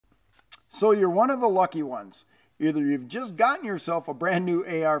So you're one of the lucky ones. Either you've just gotten yourself a brand new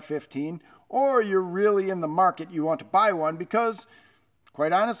AR-15, or you're really in the market, you want to buy one because,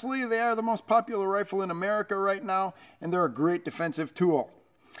 quite honestly, they are the most popular rifle in America right now, and they're a great defensive tool.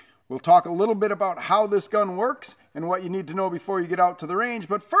 We'll talk a little bit about how this gun works and what you need to know before you get out to the range,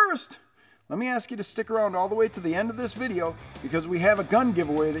 but first, let me ask you to stick around all the way to the end of this video because we have a gun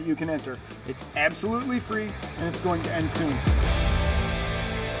giveaway that you can enter. It's absolutely free and it's going to end soon.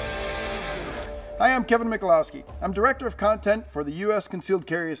 Hi, I'm Kevin Michalowski. I'm Director of Content for the U.S. Concealed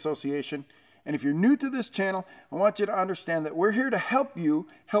Carry Association. And if you're new to this channel, I want you to understand that we're here to help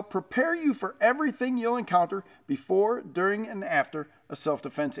prepare you for everything you'll encounter before, during, and after a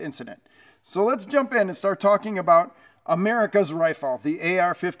self-defense incident. So let's jump in and start talking about America's rifle, the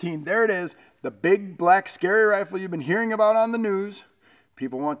AR-15. There it is, the big, black, scary rifle you've been hearing about on the news.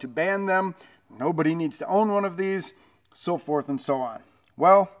 People want to ban them. Nobody needs to own one of these, so forth and so on.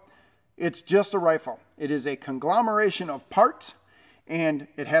 Well, it's just a rifle. It is a conglomeration of parts, and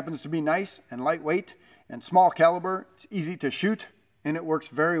it happens to be nice and lightweight and small caliber. It's easy to shoot, and it works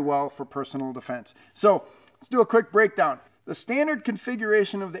very well for personal defense. So let's do a quick breakdown. The standard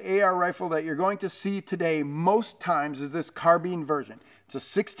configuration of the AR rifle that you're going to see today most times is this carbine version. It's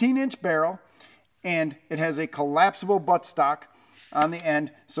a 16-inch barrel, and it has a collapsible buttstock on the end,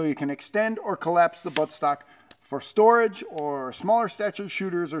 so you can extend or collapse the buttstock for storage or smaller stature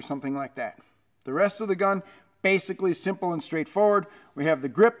shooters or something like that. The rest of the gun, basically simple and straightforward. We have the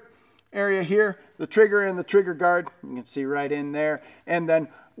grip area here, the trigger and the trigger guard. You can see right in there. And then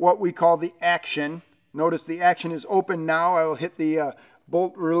what we call the action. Notice the action is open now. I will hit the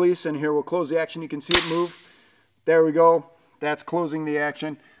bolt release and here we'll close the action. You can see it move. There we go. That's closing the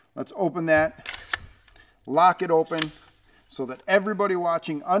action. Let's open that, lock it open, so that everybody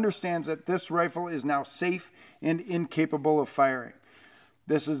watching understands that this rifle is now safe and incapable of firing.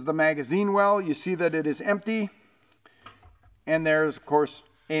 This is the magazine well. You see that it is empty. And there's, of course,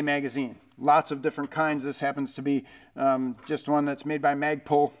 a magazine. Lots of different kinds. This happens to be just one that's made by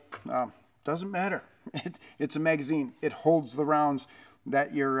Magpul. Doesn't matter. It's a magazine. It holds the rounds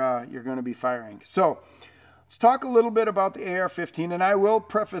that you're going to be firing. So let's talk a little bit about the AR-15. And I will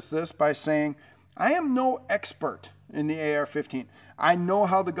preface this by saying I am no expert in the AR-15. I know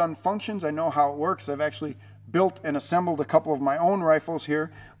how the gun functions. I know how it works. I've actually built and assembled a couple of my own rifles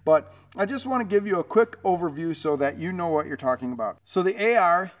here, but I just want to give you a quick overview so that you know what you're talking about. So the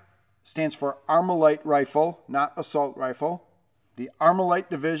AR stands for Armalite Rifle, not Assault Rifle. The Armalite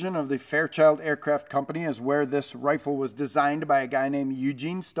division of the Fairchild Aircraft Company is where this rifle was designed by a guy named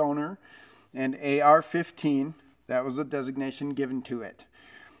Eugene Stoner, and AR-15, that was the designation given to it.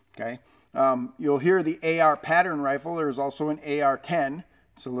 Okay. You'll hear the AR pattern rifle. There's also an AR-10.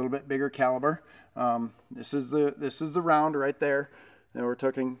 It's a little bit bigger caliber. This is the round right there. And we're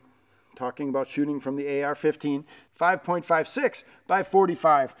talking about shooting from the AR-15, 5.56 by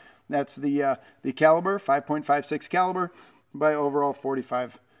 45. That's the caliber, 5.56 caliber by overall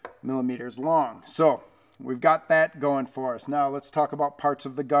 45 millimeters long. So we've got that going for us. Now let's talk about parts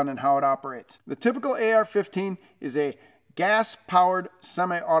of the gun and how it operates. The typical AR-15 is a gas-powered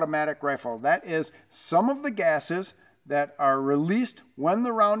semi-automatic rifle. That is, some of the gases that are released when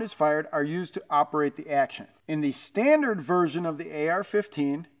the round is fired are used to operate the action. In the standard version of the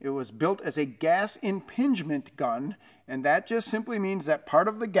AR-15, it was built as a gas impingement gun, and that just simply means that part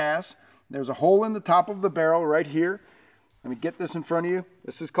of the gas, there's a hole in the top of the barrel right here. Let me get this in front of you.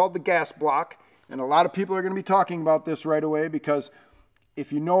 This is called the gas block, and a lot of people are going to be talking about this right away because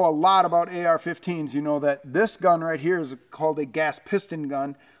if you know a lot about AR-15s, you know that this gun right here is called a gas piston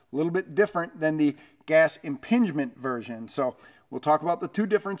gun, a little bit different than the gas impingement version. So we'll talk about the two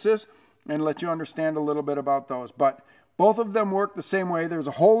differences and let you understand a little bit about those. But both of them work the same way. There's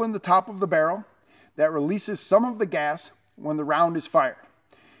a hole in the top of the barrel that releases some of the gas when the round is fired.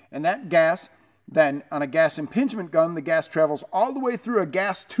 And that gas, then on a gas impingement gun, the gas travels all the way through a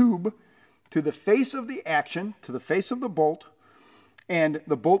gas tube to the face of the action, to the face of the bolt, and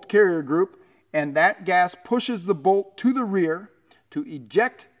the bolt carrier group, and that gas pushes the bolt to the rear to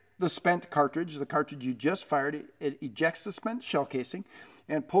eject the spent cartridge, the cartridge you just fired. It ejects the spent shell casing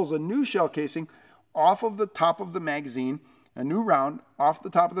and pulls a new shell casing off of the top of the magazine, a new round off the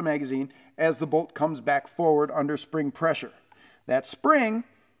top of the magazine as the bolt comes back forward under spring pressure. That spring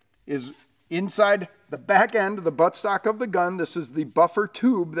is inside the back end of the buttstock of the gun. This is the buffer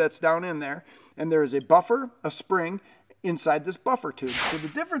tube that's down in there, and there is a buffer, a spring, inside this buffer tube. So the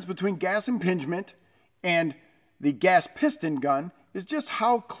difference between gas impingement and the gas piston gun is just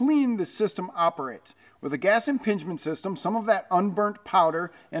how clean the system operates. With a gas impingement system, some of that unburnt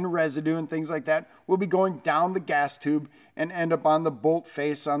powder and residue and things like that will be going down the gas tube and end up on the bolt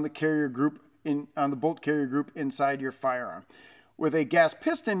face on the carrier group bolt carrier group inside your firearm. With a gas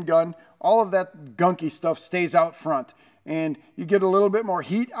piston gun, all of that gunky stuff stays out front, and you get a little bit more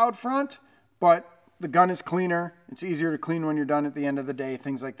heat out front, but the gun is cleaner. It's easier to clean when you're done at the end of the day,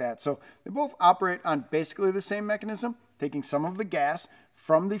 things like that. So they both operate on basically the same mechanism, taking some of the gas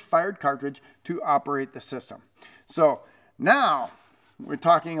from the fired cartridge to operate the system. So now we're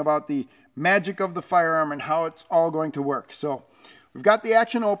talking about the magic of the firearm and how it's all going to work. So we've got the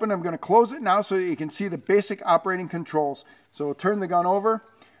action open. I'm going to close it now so that you can see the basic operating controls. So we'll turn the gun over.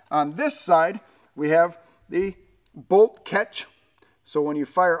 On this side, we have the bolt catch. So when you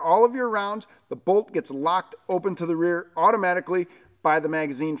fire all of your rounds, the bolt gets locked open to the rear automatically by the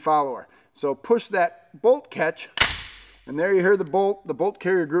magazine follower. So push that bolt catch, and there you hear the bolt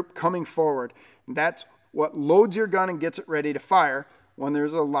carrier group coming forward. And that's what loads your gun and gets it ready to fire when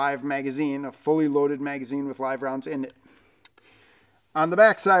there's a live magazine, a fully loaded magazine with live rounds in it. On the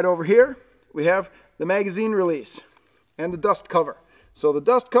back side over here, we have the magazine release and the dust cover. So the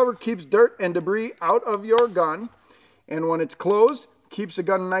dust cover keeps dirt and debris out of your gun, and when it's closed, keeps the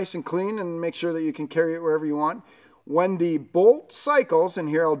gun nice and clean and make sure that you can carry it wherever you want. When the bolt cycles, and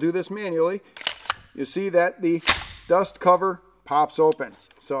here I'll do this manually, you see that the dust cover pops open.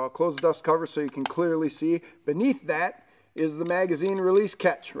 So I'll close the dust cover so you can clearly see. Beneath that is the magazine release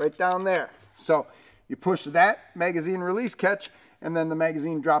catch right down there. So you push that magazine release catch, and then the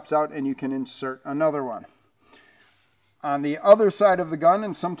magazine drops out and you can insert another one. On the other side of the gun,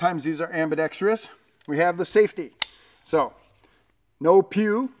 and sometimes these are ambidextrous, we have the safety. So no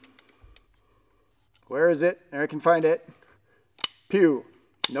pew. Where is it? There, I can find it. Pew.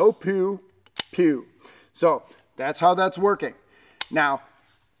 No pew. Pew. So that's how that's working. Now,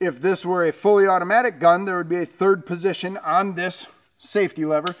 if this were a fully automatic gun, there would be a third position on this safety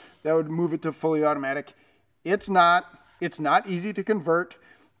lever that would move it to fully automatic. It's not. It's not easy to convert.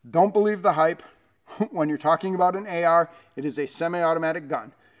 Don't believe the hype. When you're talking about an AR, it is a semi-automatic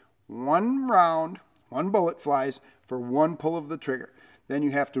gun. One round, one bullet flies for one pull of the trigger. Then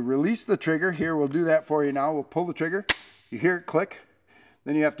you have to release the trigger. Here, we'll do that for you now. We'll pull the trigger. You hear it click.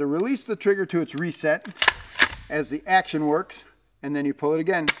 Then you have to release the trigger to its reset as the action works. And then you pull it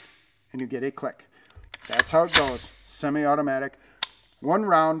again and you get a click. That's how it goes. Semi-automatic. One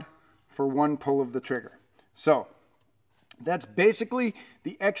round for one pull of the trigger. So that's basically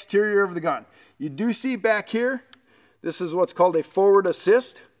the exterior of the gun. You do see back here, this is what's called a forward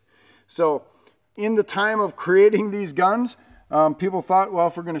assist. So in the time of creating these guns, people thought, well,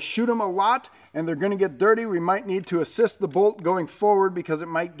 if we're going to shoot them a lot and they're going to get dirty, we might need to assist the bolt going forward because it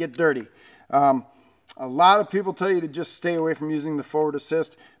might get dirty. A lot of people tell you to just stay away from using the forward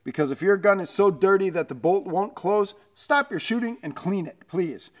assist, because if your gun is so dirty that the bolt won't close, stop your shooting and clean it,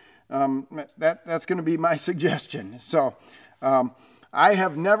 please. That's going to be my suggestion. So I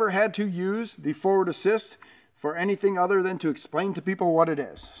have never had to use the forward assist for anything other than to explain to people what it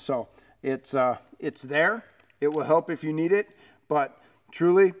is. So it's there. It will help if you need it, but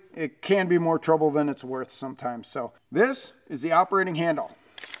truly it can be more trouble than it's worth sometimes. So this is the operating handle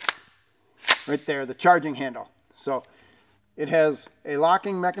right there, the charging handle. So it has a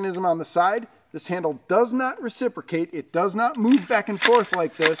locking mechanism on the side. This handle does not reciprocate. It does not move back and forth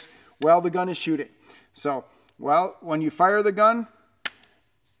like this while the gun is shooting. So, well, when you fire the gun,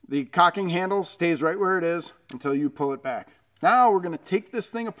 the cocking handle stays right where it is until you pull it back. Now we're going to take this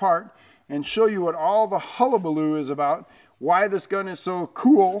thing apart and show you what all the hullabaloo is about, why this gun is so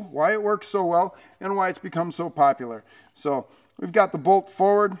cool, why it works so well, and why it's become so popular. So we've got the bolt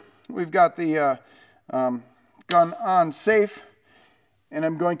forward, we've got the gun on safe, and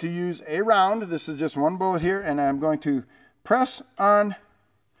I'm going to use a round. This is just one bullet here, and I'm going to press on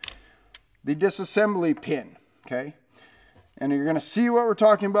the disassembly pin, okay? And you're going to see what we're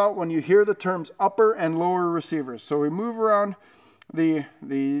talking about when you hear the terms upper and lower receivers. So we move around the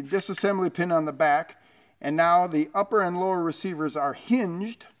disassembly pin on the back, and now the upper and lower receivers are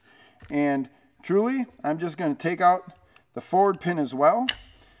hinged, and truly I'm just going to take out the forward pin as well.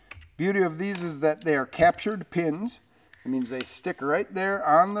 Beauty of these is that they are captured pins. It means they stick right there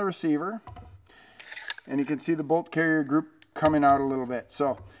on the receiver, and you can see the bolt carrier group coming out a little bit.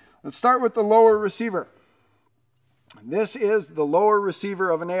 So let's start with the lower receiver. This is the lower receiver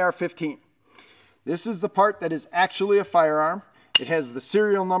of an AR-15. This is the part that is actually a firearm. It has the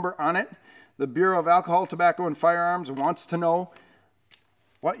serial number on it. The Bureau of Alcohol, Tobacco, and Firearms wants to know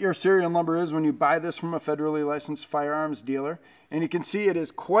what your serial number is when you buy this from a federally licensed firearms dealer. And you can see it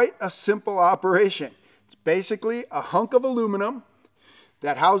is quite a simple operation. It's basically a hunk of aluminum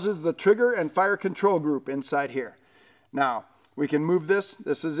that houses the trigger and fire control group inside here. Now, we can move this.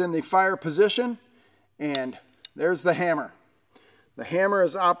 This is in the fire position, and there's the hammer. The hammer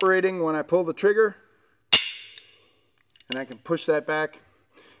is operating when I pull the trigger, and I can push that back,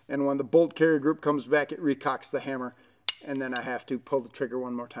 and when the bolt carrier group comes back, it recocks the hammer, and then I have to pull the trigger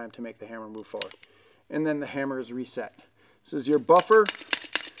one more time to make the hammer move forward. And then the hammer is reset. This is your buffer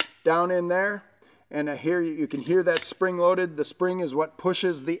down in there, and here you can hear that spring loaded. The spring is what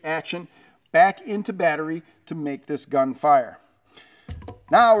pushes the action back into battery to make this gun fire.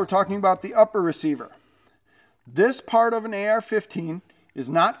 Now we're talking about the upper receiver. This part of an AR-15 is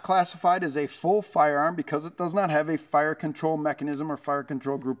not classified as a full firearm because it does not have a fire control mechanism or fire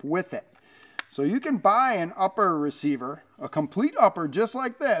control group with it. So you can buy an upper receiver, a complete upper just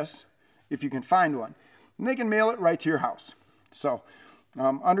like this, if you can find one, and they can mail it right to your house. So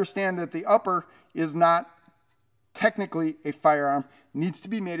understand that the upper is not technically a firearm, needs to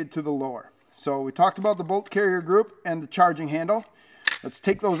be mated to the lower. So we talked about the bolt carrier group and the charging handle. Let's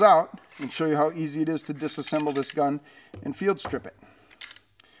take those out and show you how easy it is to disassemble this gun and field strip it.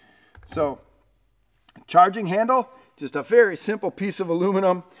 So, charging handle, just a very simple piece of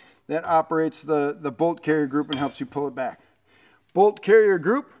aluminum that operates the bolt carrier group and helps you pull it back. Bolt carrier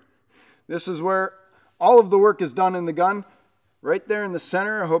group, this is where all of the work is done in the gun. Right there in the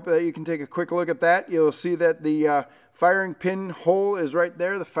center, I hope that you can take a quick look at that. You'll see that the firing pin hole is right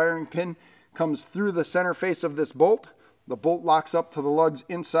there. The firing pin comes through the center face of this bolt. The bolt locks up to the lugs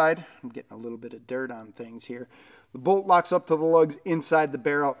inside. I'm getting a little bit of dirt on things here. The bolt locks up to the lugs inside the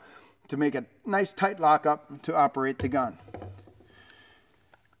barrel to make a nice tight lockup to operate the gun.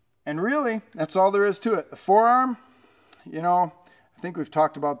 And really, that's all there is to it. The forearm, you know, I think we've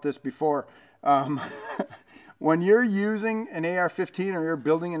talked about this before. When you're using an AR-15 or you're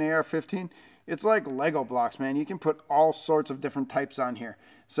building an AR-15, it's like Lego blocks, man. You can put all sorts of different types on here.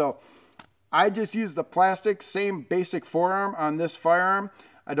 So I just use the plastic, same basic forearm on this firearm.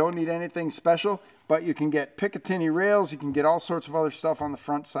 I don't need anything special, but you can get Picatinny rails. You can get all sorts of other stuff on the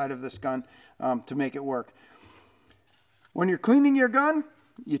front side of this gun to make it work. When you're cleaning your gun,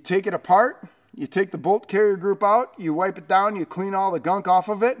 you take it apart. You take the bolt carrier group out. You wipe it down. You clean all the gunk off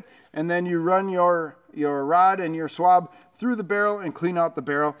of it. And then you run your rod and your swab through the barrel and clean out the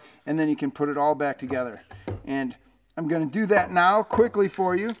barrel. And then you can put it all back together. And I'm going to do that now quickly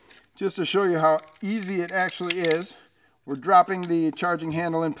for you, just to show you how easy it actually is. We're dropping the charging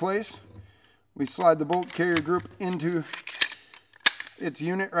handle in place. We slide the bolt carrier group into its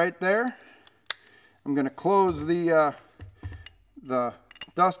unit right there. I'm going to close the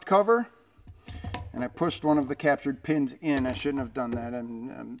dust cover, and I pushed one of the captured pins in. I shouldn't have done that.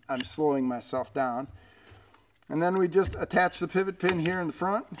 I'm slowing myself down. And then we just attach the pivot pin here in the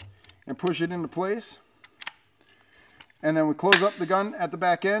front and push it into place. And then we close up the gun at the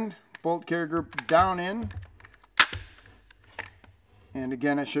back end, bolt carrier group down in. And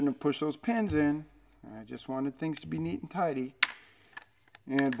again, I shouldn't have pushed those pins in. I just wanted things to be neat and tidy.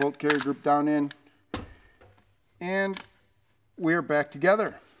 And bolt carrier group down in. And we're back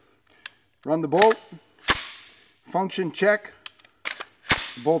together. Run the bolt. Function check.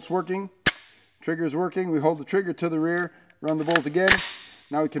 The bolt's working. Trigger's working. We hold the trigger to the rear. Run the bolt again.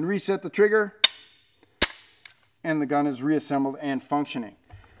 Now we can reset the trigger. And the gun is reassembled and functioning.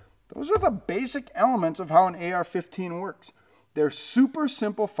 Those are the basic elements of how an AR-15 works. They're super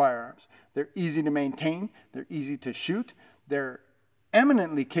simple firearms. They're easy to maintain. They're easy to shoot. They're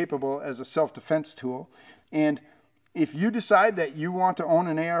eminently capable as a self-defense tool. And if you decide that you want to own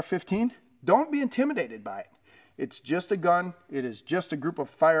an AR-15, don't be intimidated by it. It's just a gun. It is just a group of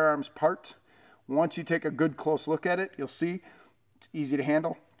firearms parts. Once you take a good close look at it, you'll see it's easy to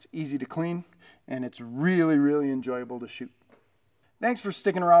handle, it's easy to clean, and it's really, really enjoyable to shoot. Thanks for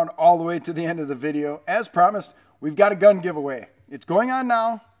sticking around all the way to the end of the video. As promised, we've got a gun giveaway. It's going on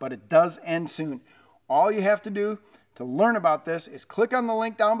now, but it does end soon. All you have to do to learn about this is click on the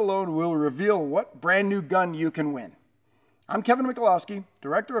link down below and we'll reveal what brand new gun you can win. I'm Kevin Michalowski,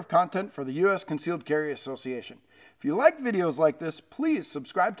 Director of Content for the U.S. Concealed Carry Association. If you like videos like this, please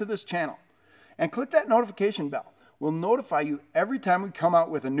subscribe to this channel and click that notification bell. We'll notify you every time we come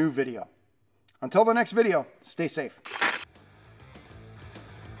out with a new video. Until the next video, stay safe.